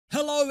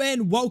Hello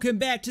and welcome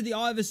back to the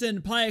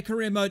Iversen player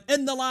career mode.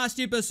 In the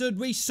last episode,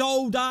 we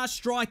sold our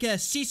striker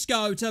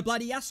Cisco to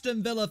bloody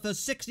Aston Villa for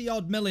 60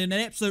 odd million, an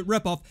absolute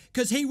rip-off,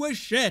 because he was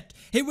shit.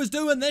 He was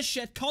doing this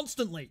shit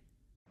constantly.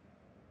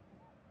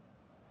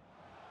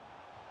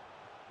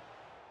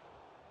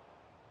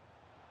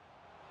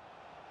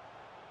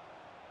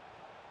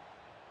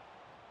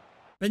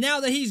 But now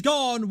that he's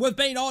gone, we've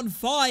been on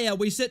fire.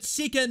 We sit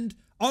second,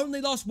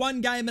 only lost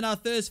one game in our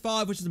first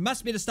five, which is a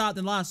much better start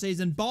than last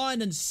season.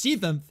 Bayern in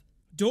 7th,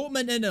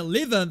 Dortmund in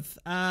 11th,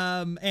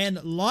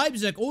 and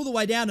Leipzig all the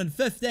way down in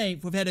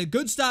 15th. We've had a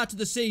good start to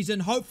the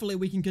season. Hopefully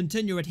we can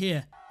continue it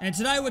here. And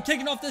today we're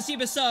kicking off this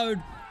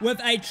episode with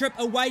a trip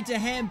away to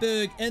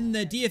Hamburg in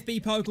the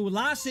DFB Pokal.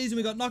 Last season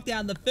we got knocked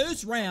out in the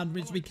first round,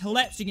 which we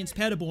collapsed against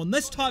Paderborn.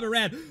 This time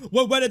around,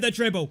 we're winning the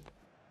treble.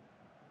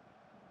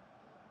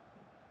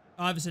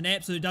 Iversen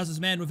absolutely does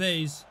his man with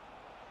ease.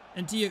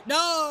 Into you.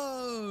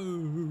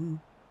 No!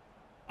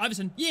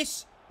 Iversen,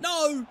 yes!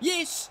 No!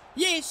 Yes!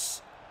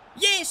 Yes!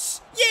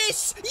 Yes!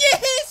 Yes!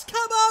 Yes!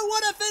 Come on,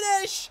 what a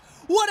finish!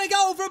 What a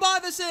goal from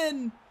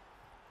Iversen!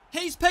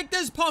 He's picked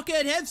his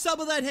pocket. Have some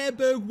of that,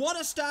 Hamburg. What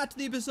a start to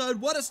the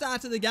episode. What a start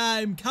to the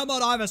game. Come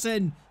on,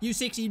 Iversen. You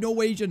sexy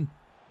Norwegian.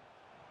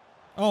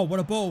 Oh, what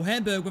a ball.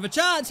 Hamburg with a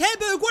chance.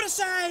 Hamburg, what a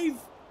save!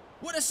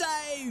 What a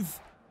save!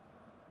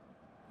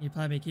 Can you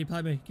play me? Can you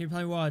play me? Can you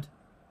play me wide?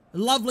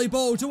 Lovely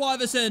ball to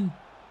Iversen.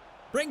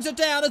 Brings it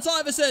down. It's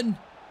Iversen.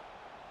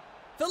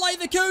 For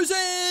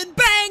leverkusen.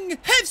 Bang!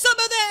 Have some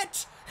of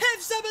that!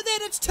 Have some of that.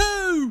 It's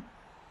 2.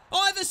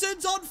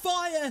 Iversen's on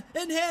fire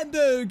in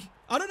Hamburg.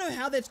 I don't know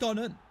how that's gone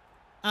in.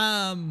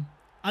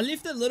 I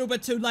left it a little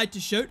bit too late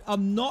to shoot.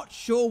 I'm not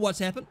sure what's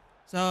happened.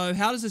 So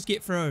how does this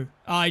get through?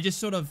 Oh, he just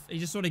sort of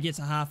gets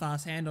a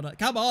half-ass hand on it.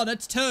 Come on,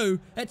 it's 2.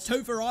 It's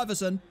 2 for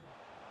Iversen.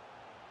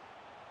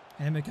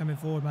 Hammer coming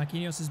forward.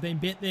 Marquinhos has been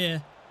bet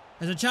there.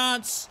 There's a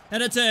chance,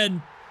 and it's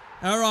in.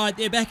 Alright,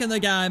 they're back in the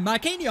game.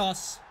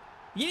 Marquinhos,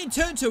 you're getting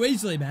turned too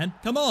easily, man.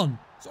 Come on,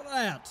 sort it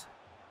out.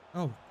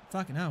 Oh,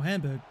 fucking hell,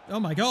 Hamburg.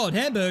 Oh my god,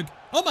 Hamburg.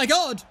 Oh my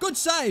god, good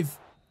save.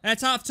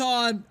 That's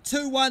half-time,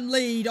 2-1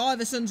 lead.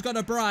 Iversen's got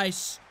a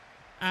brace.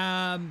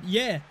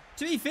 Yeah,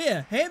 to be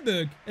fair,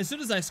 Hamburg, as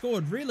soon as they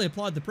scored, really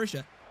applied the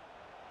pressure.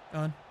 Go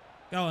on,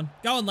 go on,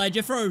 go on, lad,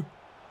 you're through.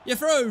 You're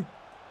through.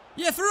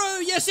 You're through,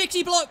 you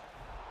sexy bloke.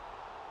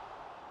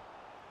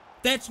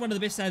 That's one of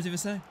the best saves I've ever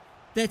seen.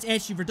 That's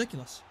actually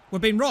ridiculous. We've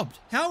been robbed.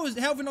 How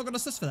have we not got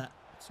assist for that?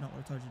 That's not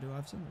what I told you to do,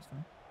 Iversen. That's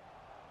fine.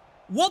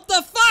 What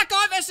the fuck,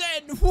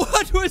 Iversen?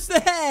 What was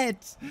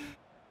that?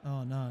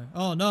 Oh no.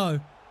 Oh no.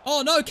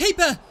 Oh no,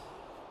 keeper.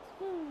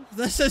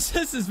 This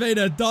has been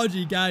a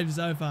dodgy game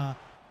so far.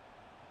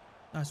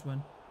 Nice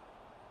win.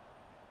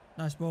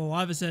 Nice ball,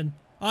 Iversen.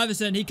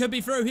 Iversen, he could be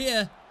through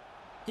here.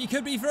 He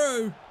could be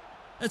through.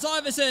 It's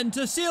Iversen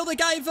to seal the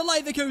game for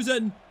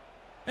Leverkusen.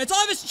 It's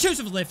Iversen. Shoots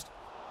with the left.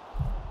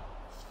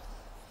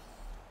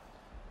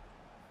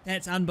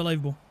 That's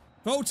unbelievable.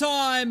 Full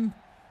time.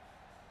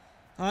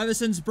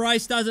 Iversen's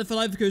brace does it for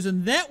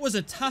Leverkusen. That was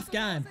a tough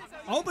game.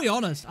 I'll be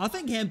honest. I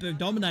think Hamburg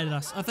dominated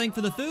us. I think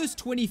for the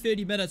first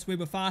 20-30 minutes we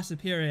were far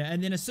superior.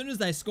 And then as soon as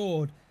they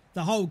scored,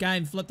 the whole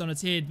game flipped on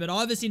its head. But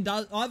Iversen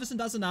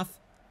does enough.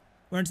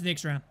 We're into the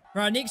next round.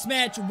 Right, next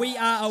match. We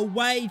are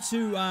away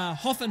to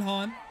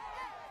Hoffenheim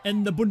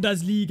in the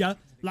Bundesliga.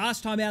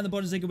 Last time out in the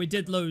Bundesliga we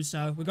did lose.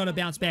 So we've got to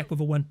bounce back with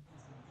a win.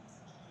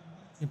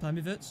 You can play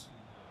me, Wirtz?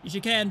 Yes,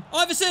 you can.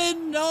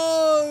 Iversen!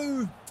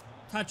 No!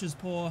 Touch is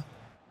poor.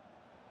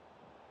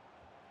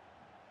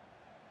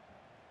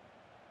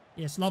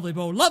 Yes, lovely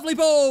ball. Lovely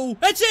ball!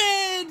 It's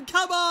in!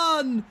 Come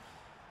on!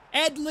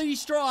 Adley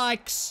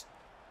strikes.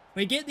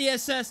 We get the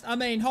assist. I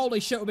mean, holy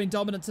shit, we've been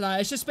dominant today.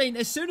 It's just been,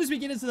 as soon as we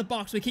get into the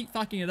box, we keep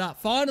fucking it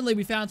up. Finally,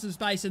 we found some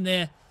space in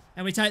there,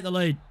 and we take the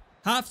lead.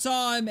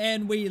 Half-time,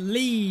 and we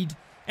lead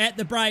at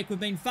the break. We've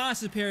been far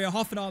superior.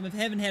 Hoffenheim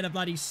haven't had a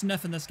bloody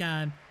sniff in this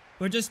game.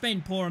 We've just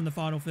been poor in the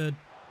final third.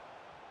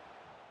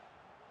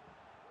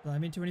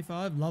 Blaming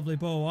 25. Lovely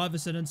ball.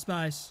 Iversen in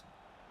space.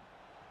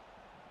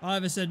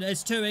 Iversen.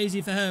 It's too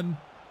easy for him.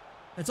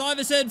 It's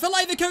Iversen for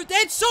Leverkusen.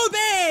 That's so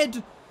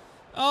bad.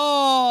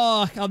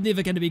 Oh, I'm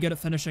never going to be good at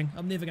finishing.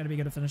 I'm never going to be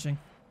good at finishing.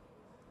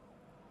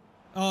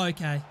 Oh,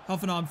 okay.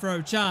 Hoffenheim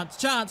through. Chance.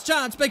 Chance.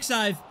 Chance. Big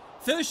save.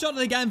 First shot of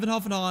the game for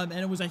Hoffenheim, and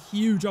it was a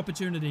huge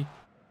opportunity.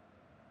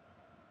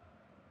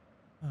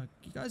 Oh,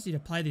 you guys need to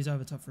play these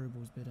over top through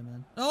balls better,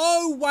 man.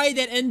 Oh, way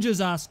that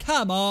injures us.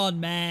 Come on,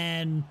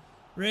 man.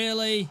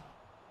 Really?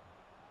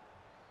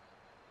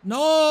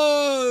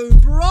 No,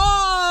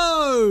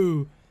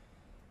 bro!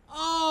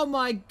 Oh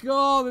my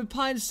god, we're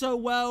playing so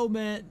well,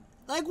 man.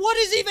 Like, what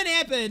has even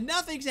happened?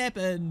 Nothing's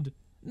happened.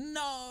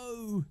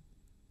 No.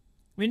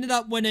 We ended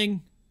up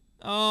winning.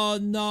 Oh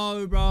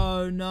no,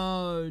 bro.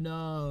 No,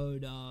 no,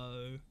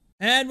 no.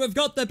 And we've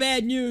got the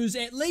bad news.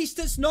 At least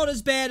it's not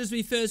as bad as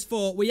we first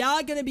thought. We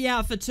are going to be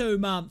out for 2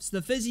 months.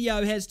 The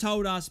physio has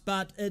told us,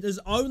 but it is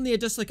only a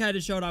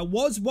dislocated shoulder. I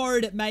was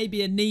worried it may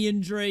be a knee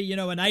injury, you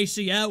know, an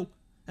ACL.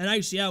 An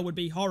ACL would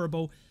be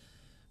horrible.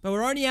 But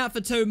we're only out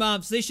for 2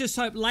 months. Let's just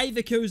hope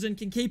Leverkusen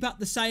can keep up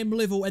the same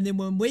level. And then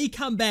when we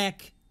come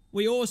back,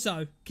 we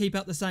also keep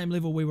up the same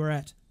level we were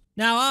at.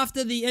 Now,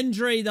 after the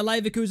injury, the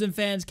Leverkusen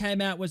fans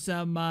came out with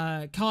some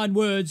kind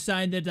words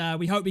saying that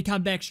we hope we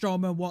come back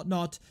stronger and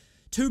whatnot.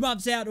 2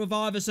 months out with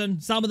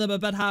Iversen, some of them a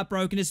bit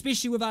heartbroken,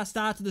 especially with our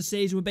start to the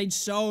season. We've been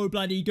so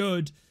bloody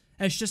good.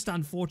 It's just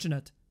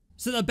unfortunate.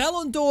 So the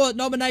Ballon d'Or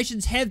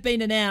nominations have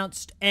been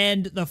announced,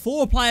 and the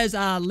 4 players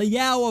are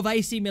Leao of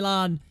AC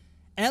Milan,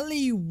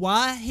 Ali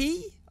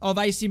Wahi of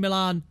AC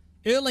Milan,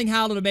 Erling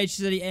Haaland of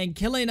Manchester City, and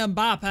Kylian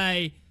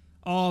Mbappe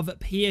of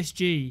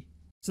PSG.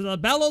 So the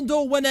Ballon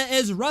d'Or winner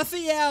is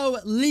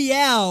Rafael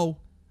Leao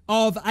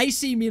of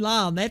AC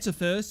Milan. That's a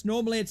first.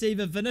 Normally it's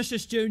either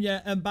Vinicius Jr.,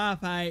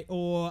 Mbappe,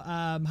 or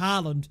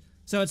Haaland.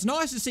 So it's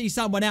nice to see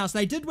someone else.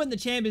 They did win the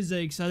Champions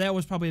League, so that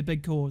was probably a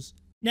big cause.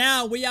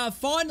 Now, we are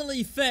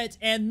finally fit,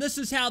 and this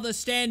is how the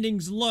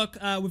standings look.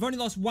 We've only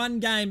lost 1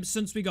 game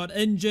since we got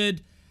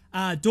injured.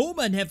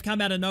 Dortmund have come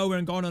out of nowhere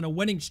and gone on a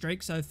winning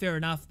streak, so fair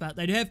enough. But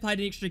they have played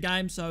an extra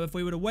game, so if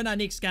we were to win our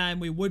next game,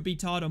 we would be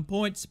tied on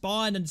points.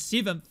 Bayern in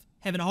 7th,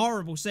 having a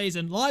horrible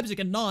season. Leipzig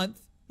in 9th,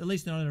 at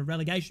least not in a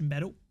relegation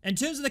battle. In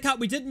terms of the cup,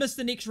 we did miss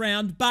the next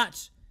round,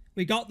 but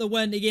we got the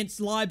win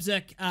against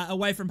Leipzig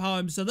away from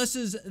home. So this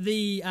is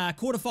the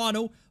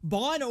quarterfinal.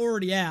 Bayern are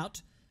already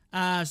out.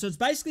 So it's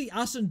basically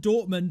us and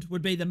Dortmund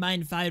would be the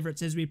main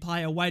favourites as we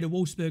play away to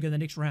Wolfsburg in the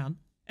next round.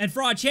 And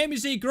for our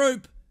Champions League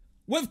group,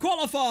 we've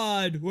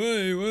qualified!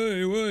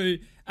 Woo.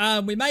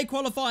 We may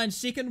qualify in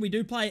second. We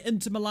do play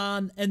Inter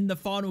Milan in the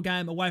final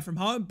game away from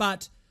home.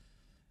 But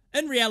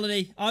in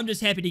reality, I'm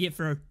just happy to get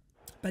through.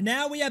 But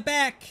now we are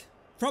back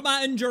from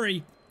our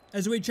injury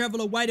as we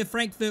travel away to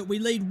Frankfurt. We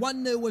lead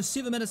 1-0 with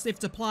 7 minutes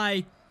left to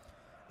play.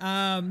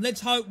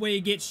 Let's hope we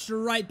get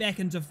straight back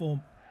into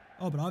form.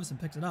 Oh, but Iversen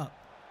picks it up.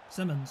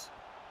 Simmons.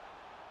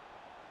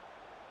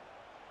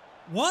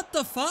 What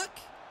the fuck?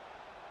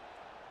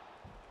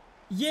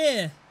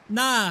 Yeah.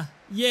 Nah.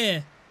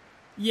 Yeah.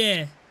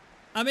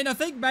 I mean, I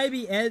think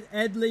maybe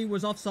Adley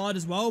was offside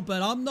as well,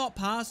 but I'm not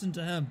passing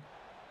to him.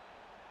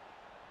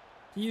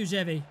 To you,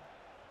 Xavi.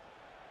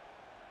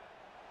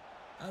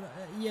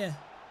 Yeah,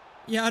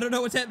 I don't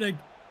know what's happening.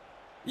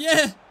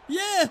 Yeah.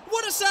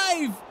 What a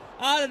save!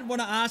 I didn't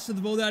want to ask for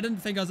the ball there. I didn't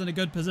think I was in a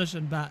good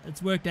position, but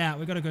it's worked out.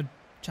 We got a good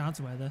chance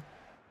away there.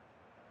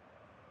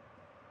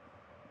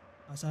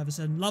 Nice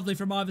Iversen. Lovely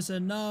from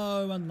Iversen.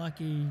 No,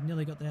 unlucky.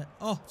 Nearly got that.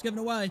 Oh, it's given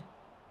away.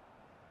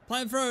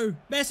 Playing through.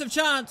 Massive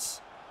chance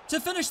to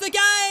finish the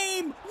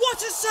game. What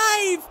a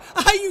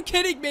save! Are you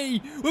kidding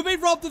me? We've been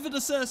robbed of an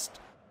assist.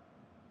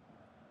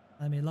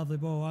 I mean, lovely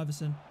ball,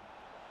 Iversen.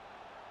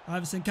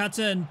 Iversen cuts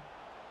in.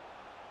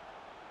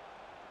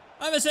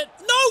 Iversen.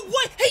 No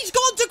way! He's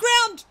gone to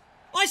ground!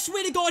 I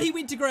swear to God he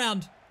went to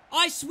ground.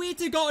 I swear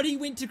to God he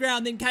went to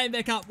ground, then came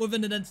back up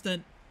within an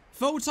instant.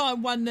 Full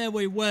time 1-0,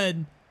 we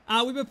win.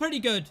 We were pretty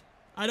good.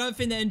 I don't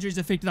think the injuries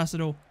affected us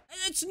at all.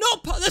 It's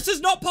not. This is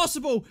not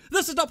possible.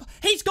 This is not.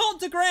 He's gone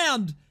to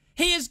ground.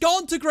 He has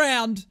gone to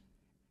ground,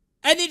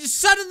 and then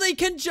suddenly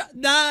can.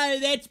 No,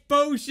 that's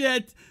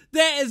bullshit.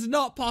 That is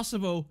not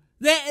possible.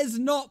 That is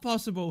not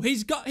possible.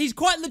 He's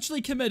quite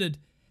literally committed.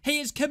 He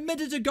is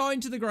committed to going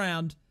to the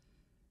ground,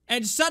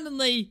 and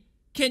suddenly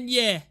can.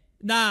 Yeah.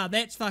 Nah,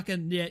 that's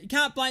fucking. Yeah. You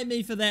can't blame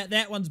me for that.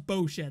 That one's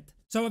bullshit.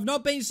 So I've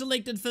not been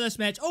selected for this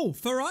match. Oh,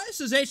 Farias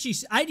is actually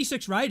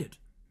 86 rated.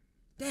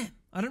 Damn,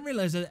 I didn't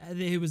realize that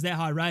he was that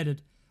high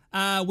rated.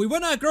 We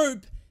win our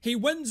group. He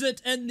wins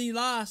it in the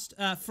last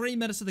 3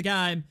 minutes of the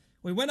game.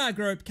 We win our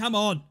group. Come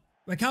on.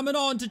 We're coming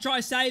on to try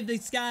save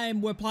this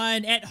game. We're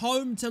playing at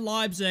home to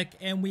Leipzig,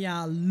 and we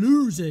are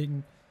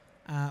losing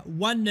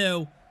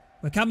 1-0.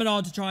 We're coming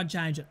on to try and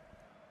change it.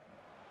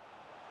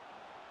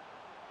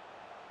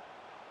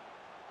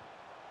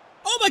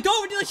 Oh my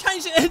God, we nearly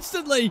changed it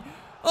instantly.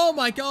 Oh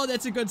my God,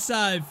 that's a good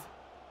save.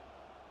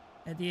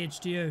 At the edge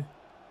to you.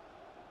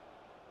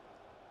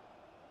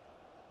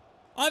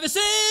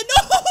 Iversen!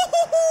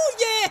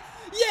 Oh,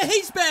 yeah,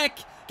 he's back.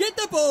 Get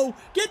the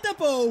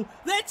ball.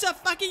 That's a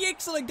fucking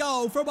excellent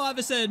goal from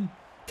Iversen.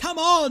 Come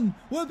on,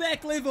 we're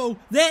back level.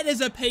 That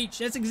is a peach.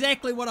 That's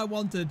exactly what I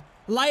wanted.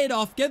 Lay it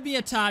off, give me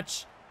a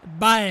touch.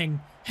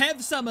 Bang.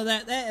 Have some of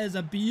that. That is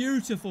a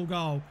beautiful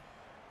goal.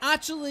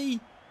 Actually,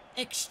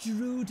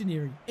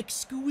 extraordinary.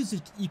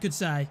 Exquisite, you could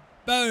say.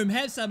 Boom,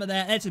 have some of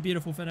that. That's a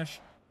beautiful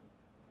finish.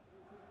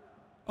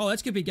 Oh,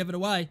 that's going to be given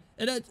away.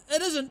 It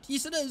isn't.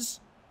 Yes, it is.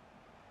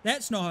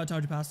 That's not how I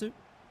told you pass to.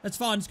 That's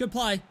fine. It's good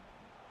play.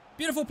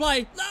 Beautiful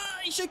play. No,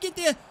 he should get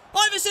there.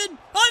 Iversen!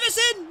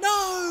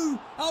 No!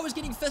 I was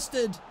getting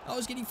fisted.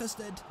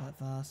 Quite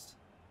fast.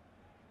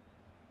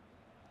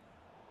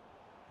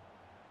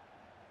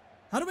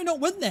 How do we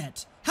not win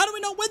that?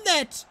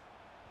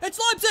 It's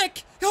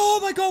Leipzig! Oh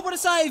my God, what a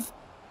save!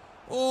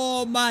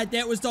 Oh, mate,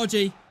 that was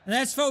dodgy. And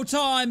that's full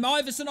time.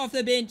 Iversen off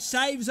the bench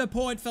saves a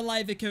point for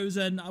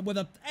Leverkusen with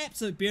an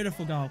absolute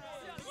beautiful goal.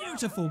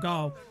 Beautiful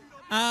goal.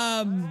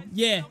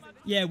 Yeah,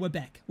 we're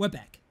back.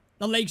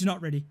 The league's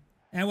not ready.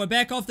 And we're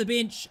back off the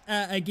bench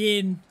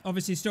again.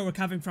 Obviously still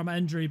recovering from an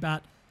injury,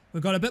 but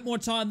We've got a bit more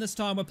time this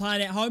time. We're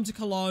playing at home to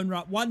Cologne. We're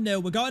up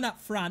 1-0. We're going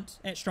up front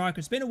at striker.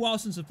 It's been a while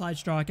since we've played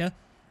striker.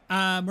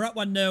 We're up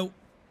 1-0.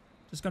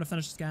 Just got to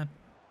finish this game.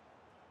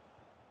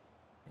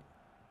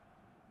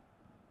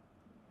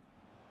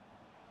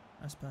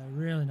 Nice play.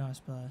 Really nice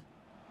play.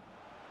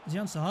 Is he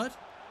onside?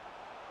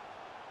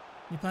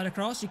 You play it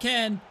across? You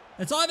can.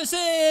 It's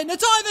Iversen!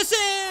 It's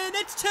Iversen!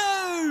 It's 2!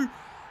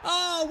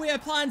 Oh, we are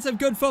playing some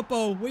good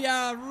football. We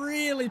are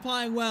really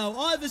playing well.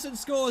 Iversen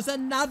scores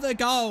another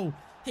goal.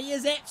 He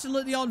is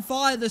absolutely on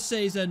fire this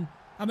season.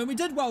 I mean, we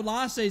did well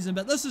last season,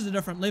 but this is a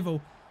different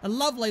level. A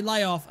lovely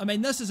layoff. I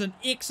mean, this is an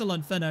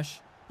excellent finish.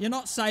 You're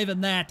not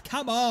saving that.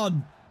 Come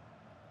on.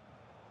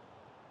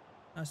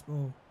 Nice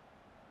ball.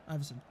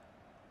 Iversen.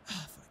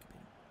 Oh, fuck.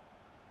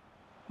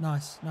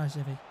 Nice. Nice,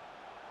 Evie.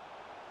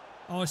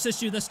 I'll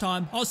assist you this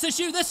time. I'll assist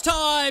you this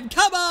time.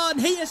 Come on.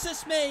 He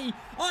assists me.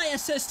 I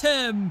assist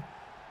him.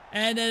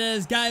 And it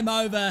is game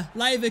over.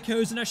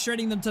 Leverkusen are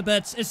shredding them to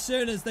bits as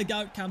soon as the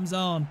goat comes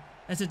on.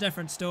 It's a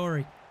different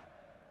story.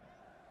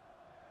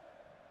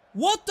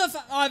 What the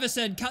f...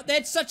 Iversen,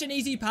 that's such an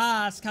easy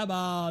pass. Come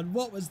on.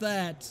 What was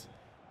that?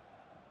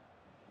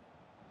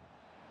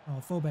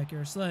 Oh, fullback,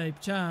 you're asleep.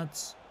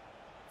 Chance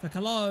for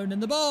Cologne in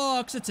the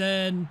box. It's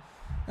in.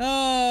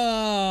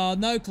 Oh,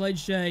 no clean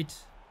sheet.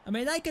 I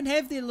mean, they can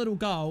have their little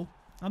goal.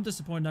 I'm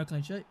disappointed, no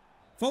clean sheet.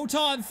 Full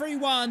time,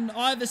 3-1.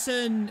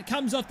 Iversen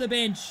comes off the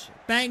bench.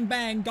 Bang,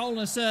 bang, goal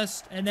and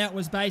assist. And that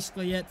was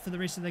basically it for the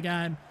rest of the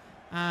game.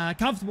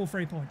 Comfortable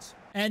 3 points.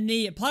 And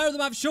the Player of the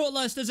Month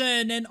shortlist is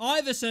in. And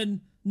Iversen,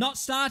 not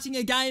starting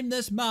a game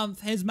this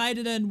month, has made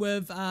it in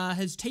with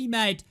his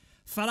teammate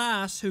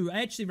Faras, who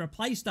actually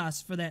replaced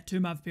us for that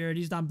 2-month period.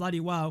 He's done bloody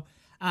well.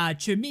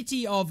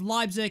 Chumiti of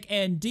Leipzig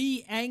and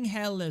De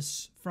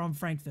Angelis from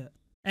Frankfurt.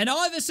 And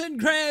Iversen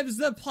grabs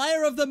the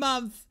Player of the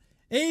Month,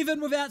 even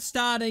without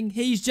starting.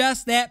 He's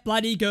just that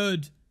bloody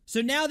good.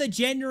 So now that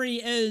January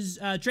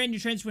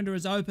transfer window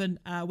is open,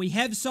 we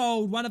have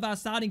sold one of our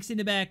starting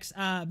centre-backs,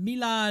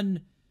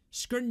 Milan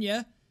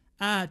Skriniar,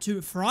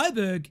 to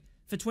Freiburg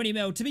for 20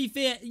 mil. To be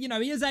fair, you know,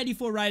 he is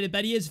 84 rated,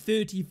 but he is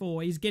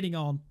 34. He's getting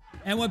on.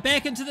 And we're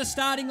back into the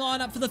starting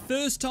lineup for the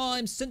first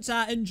time since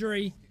our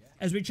injury,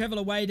 as we travel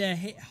away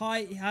to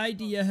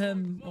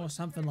Heidiahim or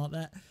something like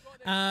that.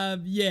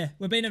 Yeah,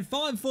 we've been in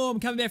fine form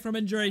coming back from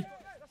injury.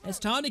 It's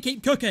time to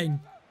keep cooking.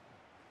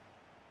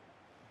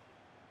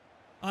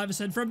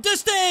 Iversen from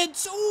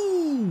distance.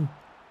 Ooh.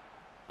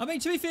 I mean,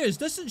 to be fair, his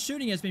distance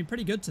shooting has been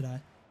pretty good today.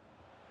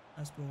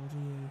 Nice ball to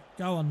you.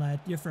 Go on, lad.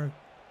 You're through.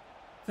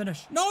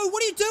 Finish. No,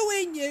 what are you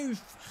doing, you?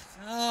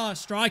 Ah,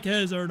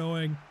 strikers are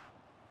annoying.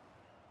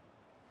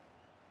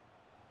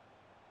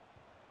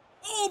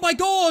 Oh my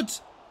god!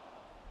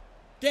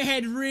 They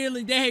had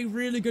really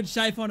good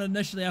shape on it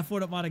initially. I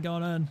thought it might have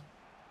gone in.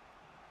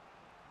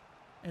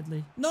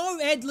 Adley. No,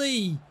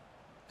 Adley!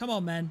 Come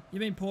on, man. You've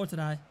been poor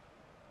today.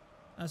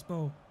 Nice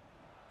ball.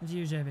 It's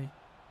you, Javi.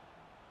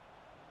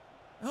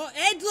 Oh,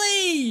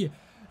 Adley!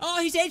 Oh,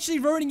 he's actually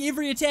ruining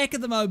every attack at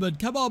the moment.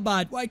 Come on,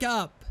 bud. Wake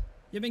up.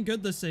 You've been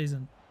good this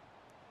season.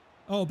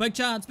 Oh, big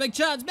chance. Big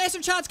chance.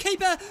 Massive chance.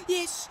 Keeper.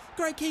 Yes.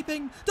 Great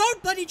keeping.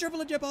 Don't bloody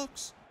dribble in your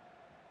box.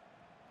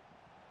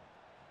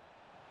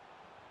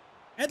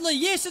 Adley,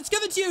 yes, it's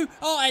given to you.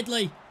 Oh,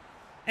 Adley.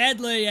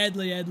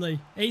 Adley.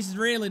 He's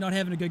really not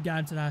having a good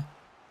game today.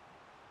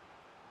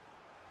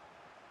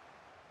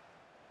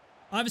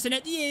 Iversen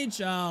at the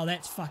edge. Oh,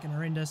 that's fucking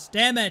horrendous.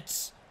 Damn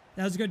it.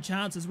 That was a good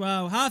chance as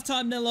well.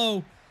 Halftime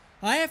 0-0.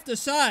 I have to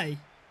say,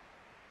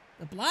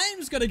 the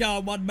blame's got to go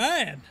on one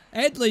man.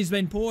 Adley's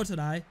been poor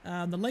today.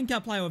 The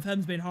link-up play with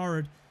him's been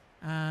horrid.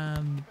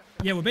 Yeah,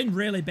 we've been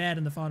really bad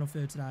in the final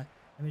third today.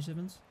 Image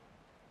Evans.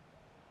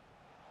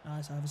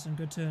 Nice, Iversen.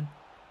 Good turn.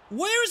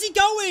 Where is he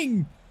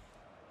going?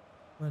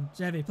 Win.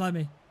 Javi, play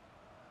me.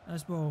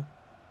 Nice ball.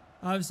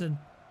 Iversen.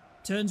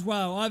 Turns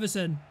well.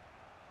 Iversen.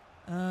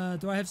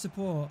 Do I have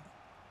support?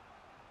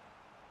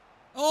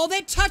 Oh,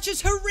 that touch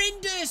is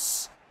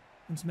horrendous.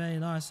 It's me.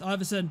 Nice.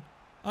 Iversen.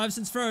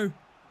 Iversen's through.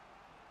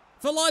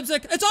 For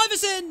Leipzig. It's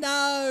Iversen.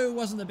 No,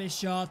 wasn't the best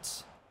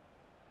shot.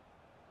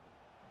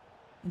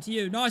 Into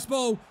you. Nice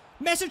ball.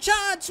 Massive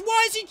chance.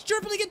 Why is he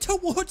dribbling it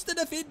towards the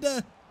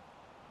defender?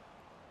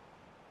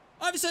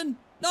 Iversen.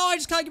 No, I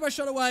just can't get my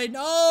shot away.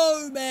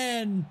 No,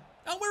 man.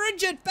 Oh, we're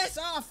injured. Pass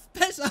off.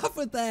 Pass off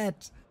with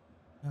that.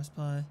 Nice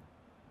play.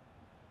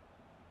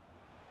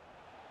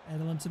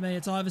 Adeline to me.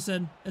 It's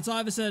Iversen. It's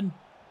Iversen.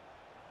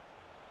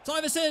 It's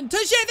Iversen to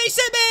Chevy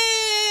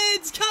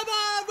Simmons. Come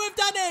on. We've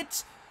done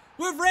it.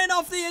 We've ran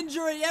off the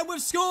injury and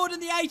we've scored in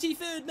the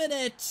 83rd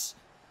minute.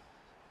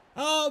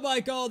 Oh, my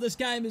God. This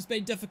game has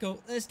been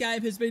difficult. This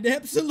game has been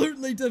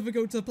absolutely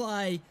difficult to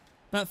play.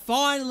 But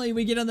finally,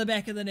 we get on the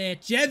back of the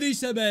net. Chevy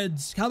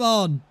Simmons, come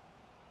on.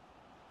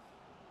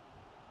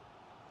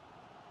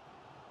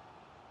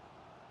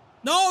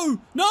 No,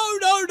 no,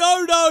 no,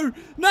 no, no.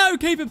 No,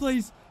 keeper,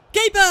 please.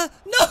 Keeper,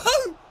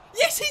 no.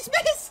 Yes, he's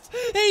missed.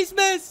 He's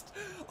missed.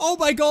 Oh,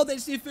 my God,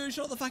 that's their first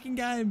shot of the fucking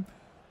game.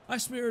 I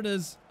swear it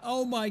is.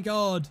 Oh, my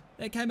God.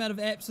 That came out of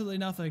absolutely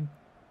nothing.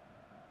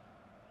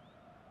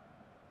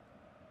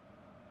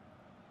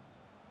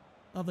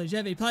 Lovely,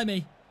 Javi, play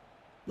me.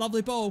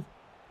 Lovely ball.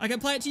 I can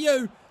play it to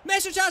you.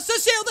 Massive chance to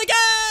seal the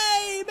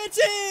game! It's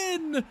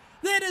in!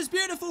 That is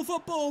beautiful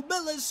football.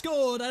 Miller's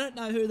scored. I don't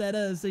know who that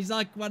is. He's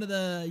like one of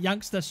the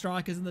youngster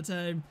strikers in the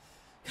team.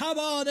 Come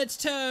on, it's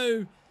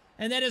 2.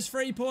 And that is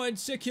 3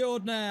 points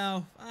secured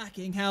now.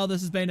 Fucking hell,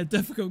 this has been a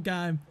difficult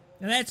game.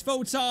 And that's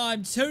full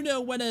time.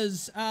 2-0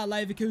 winners are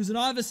Leverkusen.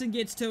 Iversen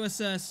gets 2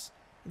 assists.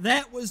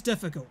 That was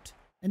difficult.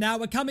 And now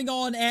we're coming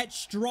on at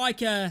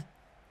striker.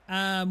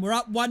 We're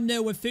up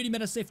 1-0 with 30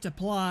 minutes left to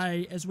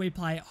play as we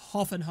play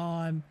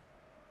Hoffenheim.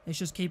 Let's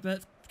just keep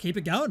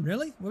it going,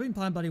 really. We've been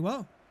playing bloody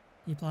well.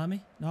 Can you play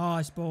me?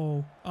 Nice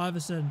ball.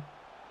 Iversen.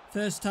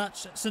 First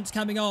touch since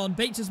coming on.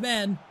 Beats his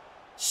man.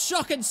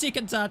 Shocking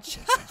second touch.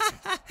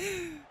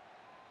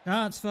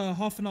 Chance for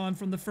Hoffenheim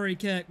from the free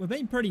kick. We've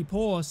been pretty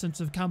poor since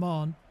we've come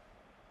on.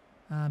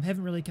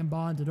 Haven't really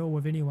combined at all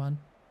with anyone.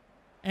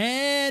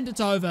 And it's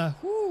over.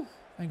 Whew.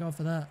 Thank God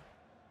for that.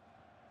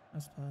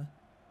 Nice play.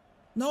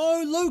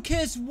 No,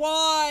 Lucas,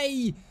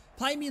 why?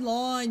 Play me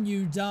line,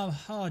 you dumb.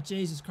 Oh,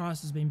 Jesus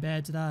Christ, has been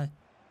bad today.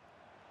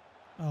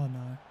 Oh,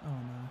 no. Oh,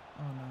 no.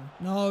 Oh,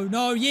 no. No,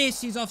 no.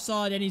 Yes, he's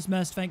offside and he's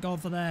missed. Thank God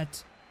for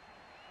that.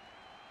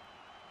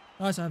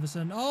 Nice,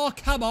 Iversen. Oh,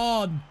 come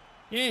on.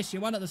 Yes,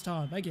 you won it this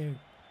time. Thank you.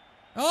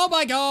 Oh,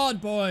 my God,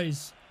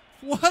 boys.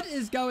 What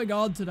is going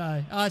on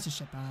today? Oh, it's a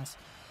shit pass.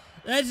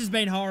 This has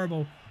been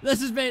horrible.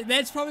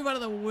 That's probably one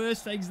of the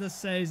worst things this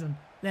season.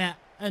 That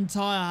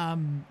entire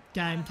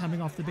game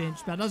coming off the bench.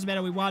 But it doesn't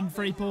matter. We won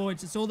 3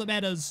 points. It's all that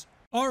matters.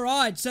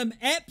 Alright, some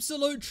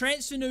absolute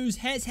transfer news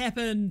has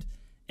happened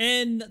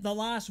in the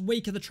last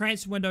week of the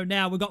transfer window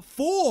now. We've got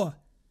four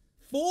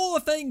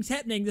things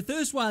happening. The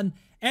first one,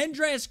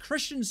 Andreas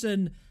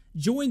Christensen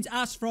joins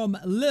us from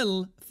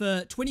Lille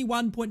for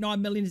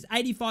 21.9 million. He's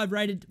 85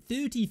 rated,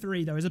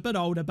 33 though. He's a bit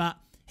older, but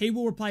he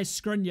will replace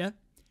Skriniar.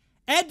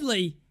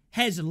 Adley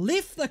has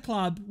left the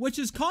club, which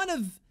is kind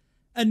of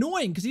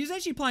annoying because he's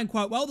actually playing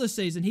quite well this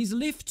season. He's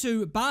left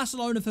to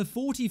Barcelona for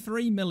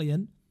 43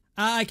 million.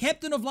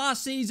 Captain of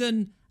last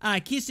season,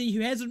 Kessie, who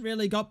hasn't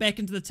really got back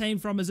into the team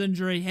from his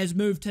injury, has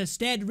moved to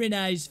Stade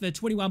Rennais for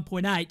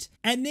 21.8.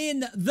 And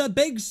then the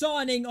big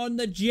signing on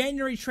the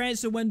January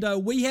transfer window,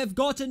 we have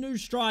got a new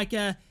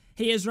striker.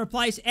 He has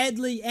replaced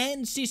Adley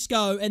and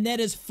Cisco, and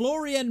that is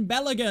Florian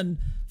Balogun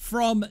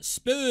from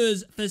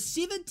Spurs for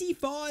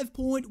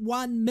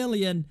 75.1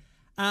 million.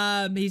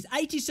 He's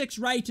 86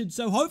 rated,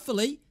 so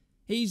hopefully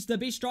he's the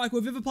best striker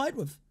we've ever played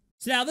with.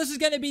 So now this is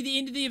going to be the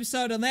end of the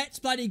episode, and that's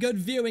bloody good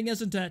viewing,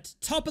 isn't it?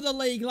 Top of the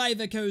league,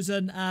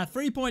 Leverkusen,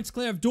 3 points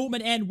clear of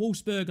Dortmund and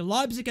Wolfsburg.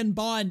 Leipzig and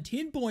Bayern,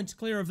 10 points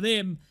clear of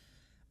them.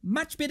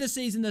 Much better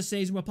season this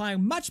season. We're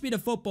playing much better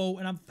football,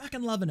 and I'm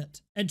fucking loving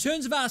it. In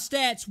terms of our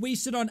stats, we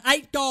sit on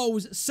 8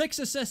 goals, 6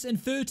 assists in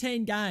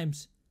 13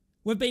 games.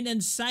 We've been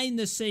insane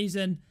this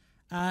season,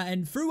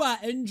 and through our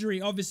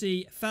injury,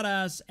 obviously,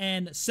 Faraz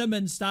and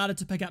Simmons started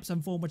to pick up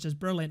some form, which is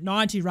brilliant.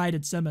 90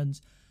 rated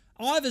Simmons.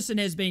 Iversen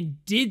has been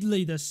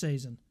deadly this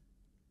season.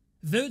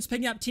 Wirtz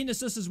picking up 10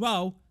 assists as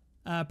well.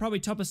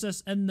 Probably top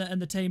assists in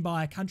the team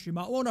by a country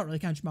mile. Well, not really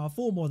country mile,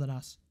 4 more than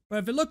us. But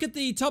if you look at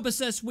the top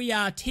assists, we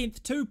are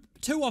 10th,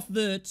 two off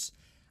Wirtz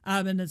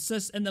in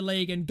assists in the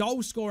league. And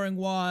goal scoring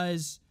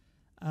wise,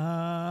 we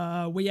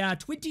are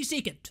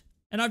 22nd.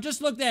 And I've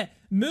just looked at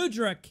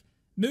Mudryk,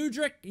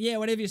 yeah,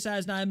 whatever you say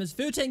his name is,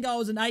 13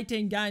 goals in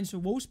 18 games for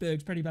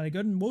Wolfsburg's pretty bloody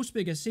good. And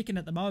Wolfsburg is second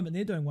at the moment.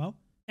 They're doing well.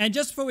 And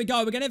just before we go,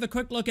 we're going to have a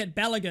quick look at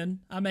Balogun.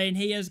 I mean,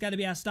 he is going to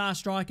be our star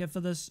striker for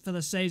this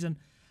season.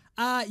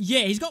 Yeah,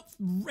 he's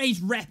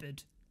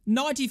rapid.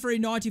 93,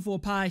 94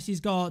 pace. He's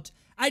got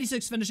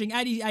 86 finishing,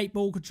 88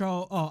 ball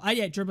control,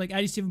 88 dribbling,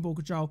 87 ball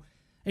control.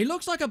 He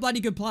looks like a bloody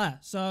good player.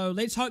 So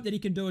let's hope that he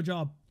can do a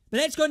job. But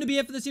that's going to be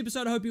it for this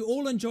episode. I hope you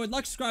all enjoyed.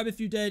 Like, subscribe if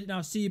you did, and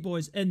I'll see you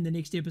boys in the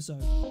next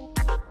episode.